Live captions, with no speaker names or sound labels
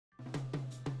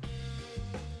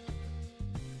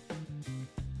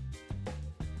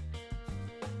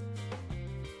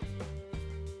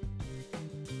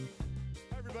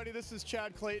everybody, this is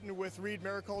Chad Clayton with Reed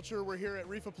Mariculture. We're here at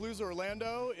Reef Palooza,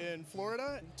 Orlando in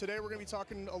Florida. Today we're going to be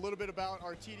talking a little bit about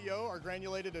our TDO, our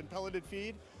granulated and pelleted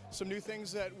feed, some new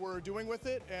things that we're doing with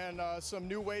it, and some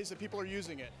new ways that people are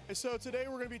using it. So today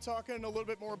we're going to be talking a little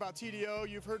bit more about TDO.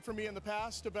 You've heard from me in the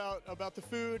past about the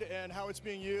food and how it's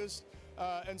being used.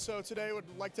 And so today I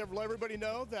would like to let everybody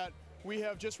know that we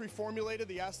have just reformulated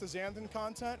the astaxanthin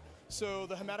content. So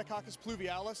the Hematococcus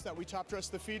pluvialis that we top dress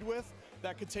the feed with,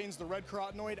 that contains the red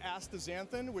carotenoid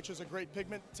astaxanthin, which is a great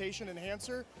pigmentation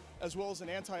enhancer, as well as an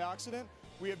antioxidant.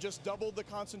 We have just doubled the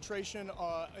concentration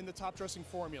in the top dressing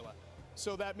formula.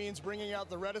 So that means bringing out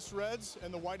the reddest reds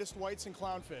and the whitest whites in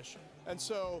clownfish. And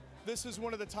so this is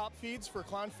one of the top feeds for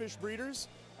clownfish breeders.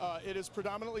 It is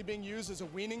predominantly being used as a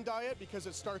weaning diet because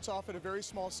it starts off at a very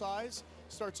small size,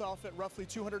 starts off at roughly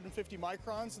 250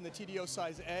 microns in the TDO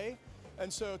size A.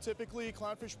 And so typically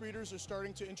clownfish breeders are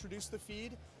starting to introduce the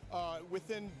feed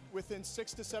within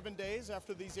 6 to 7 days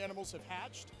after these animals have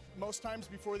hatched. Most times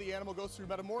before the animal goes through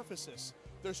metamorphosis,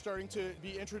 they're starting to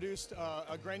be introduced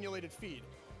a granulated feed.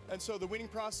 And so the weaning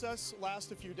process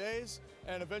lasts a few days,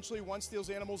 and eventually once those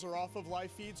animals are off of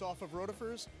live feeds, off of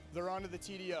rotifers, they're onto the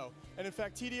TDO. And in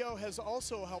fact, TDO has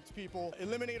also helped people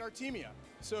eliminate artemia.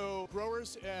 So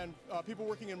growers and people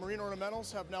working in marine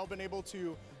ornamentals have now been able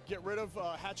to get rid of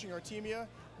hatching artemia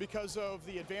because of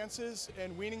the advances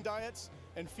in weaning diets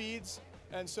and feeds.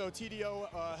 And so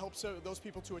TDO helps those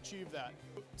people to achieve that.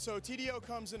 So TDO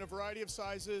comes in a variety of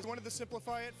sizes. We wanted to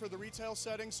simplify it for the retail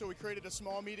setting, so we created a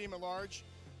small, medium, and large.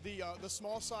 The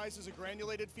small size is a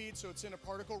granulated feed, so it's in a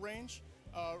particle range,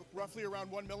 roughly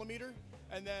around 1 millimeter.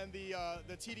 And then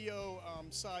the TDO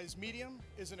size medium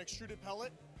is an extruded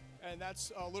pellet, and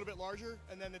that's a little bit larger.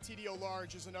 And then the TDO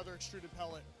large is another extruded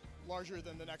pellet, larger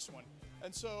than the next one.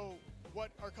 And so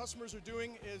what our customers are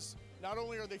doing is not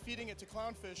only are they feeding it to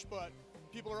clownfish, but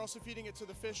people are also feeding it to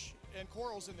the fish and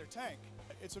corals in their tank.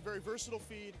 It's a very versatile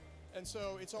feed. And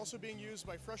so it's also being used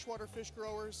by freshwater fish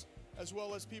growers as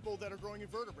well as people that are growing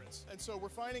invertebrates. And so we're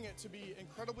finding it to be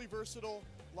incredibly versatile.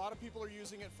 A lot of people are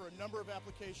using it for a number of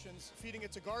applications, feeding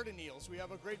it to garden eels. We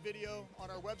have a great video on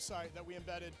our website that we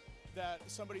embedded that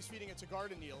somebody's feeding it to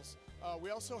garden eels. We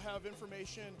also have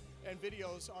information and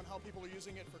videos on how people are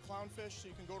using it for clownfish, so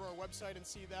you can go to our website and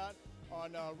see that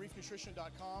on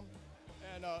reefnutrition.com.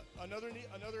 And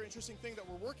another interesting thing that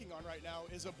we're working on right now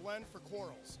is a blend for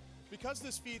corals. Because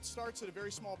this feed starts at a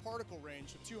very small particle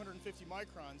range of 250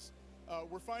 microns,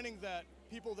 we're finding that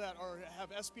people that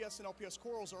have SPS and LPS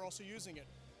corals are also using it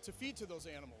to feed to those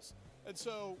animals. And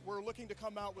so we're looking to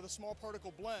come out with a small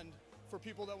particle blend for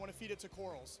people that want to feed it to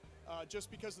corals, just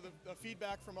because of the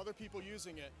feedback from other people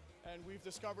using it. And we've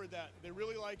discovered that they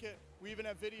really like it. We even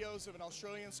have videos of an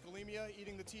Australian scalemia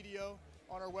eating the TDO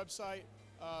on our website.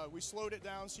 We slowed it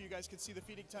down so you guys could see the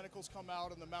feeding tentacles come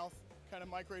out and the mouth kind of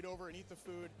migrate over and eat the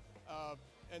food.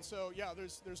 And so, yeah,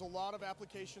 there's a lot of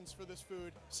applications for this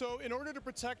food. So in order to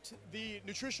protect the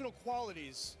nutritional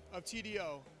qualities of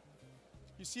TDO,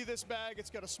 you see this bag, it's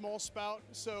got a small spout.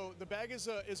 So the bag is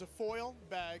a foil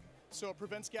bag, so it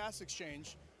prevents gas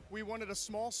exchange. We wanted a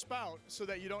small spout so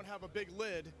that you don't have a big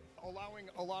lid, allowing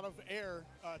a lot of air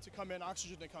to come in,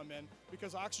 oxygen to come in,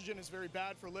 because oxygen is very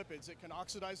bad for lipids. It can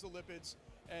oxidize the lipids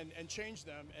and change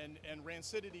them, and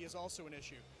rancidity is also an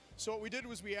issue. So what we did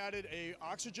was we added an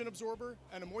oxygen absorber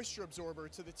and a moisture absorber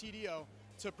to the TDO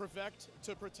to protect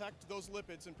those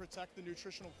lipids and protect the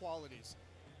nutritional qualities.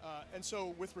 And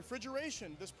so with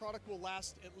refrigeration, this product will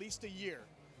last at least a year.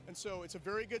 And so it's a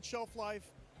very good shelf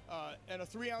life, and a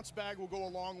 3-ounce bag will go a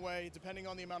long way depending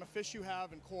on the amount of fish you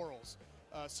have and corals.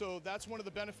 So that's one of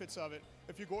the benefits of it.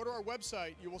 If you go to our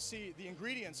website, you will see the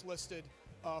ingredients listed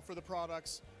for the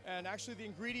products, and actually the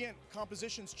ingredient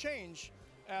compositions change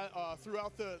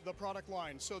throughout the product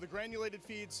line. So the granulated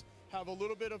feeds have a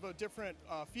little bit of a different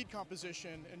feed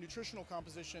composition and nutritional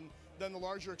composition than the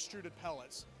larger extruded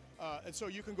pellets. And so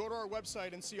you can go to our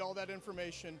website and see all that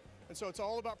information. And so it's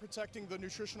all about protecting the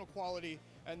nutritional quality,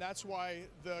 and that's why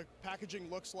the packaging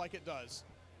looks like it does.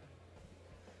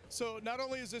 So not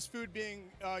only is this food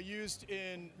being used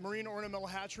in marine ornamental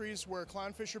hatcheries where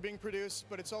clownfish are being produced,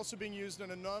 but it's also being used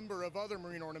in a number of other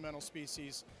marine ornamental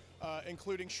species,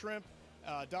 including shrimp,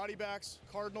 dottybacks,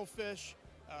 cardinal fish,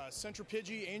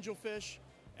 centropygi, angelfish,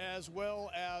 as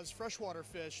well as freshwater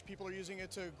fish. People are using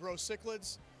it to grow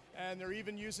cichlids, and they're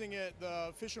even using it,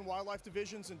 the Fish and Wildlife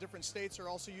divisions in different states are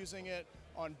also using it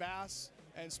on bass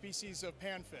and species of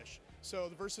panfish. So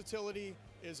the versatility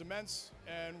is immense,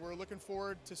 and we're looking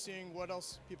forward to seeing what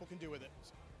else people can do with it.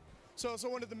 So I also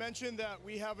wanted to mention that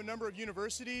we have a number of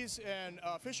universities and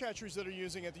fish hatcheries that are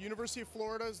using it. The University of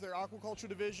Florida's, their aquaculture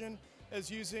division, is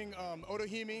using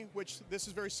Otoheme, which this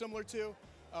is very similar to.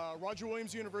 Roger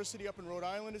Williams University up in Rhode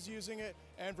Island is using it,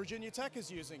 and Virginia Tech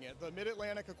is using it, the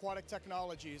Mid-Atlantic Aquatic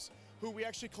Technologies, who we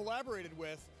actually collaborated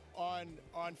with on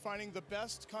finding the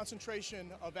best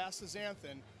concentration of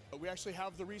astaxanthin. We actually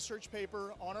have the research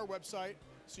paper on our website,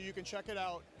 so you can check it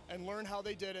out and learn how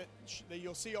they did it.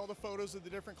 You'll see all the photos of the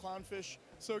different clownfish.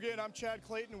 So again, I'm Chad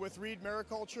Clayton with Reed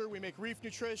Mariculture. We make reef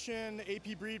nutrition,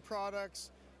 AP breed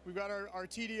products. We've got our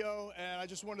TDO, and I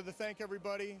just wanted to thank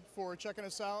everybody for checking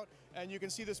us out. And you can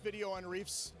see this video on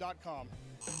reefs.com.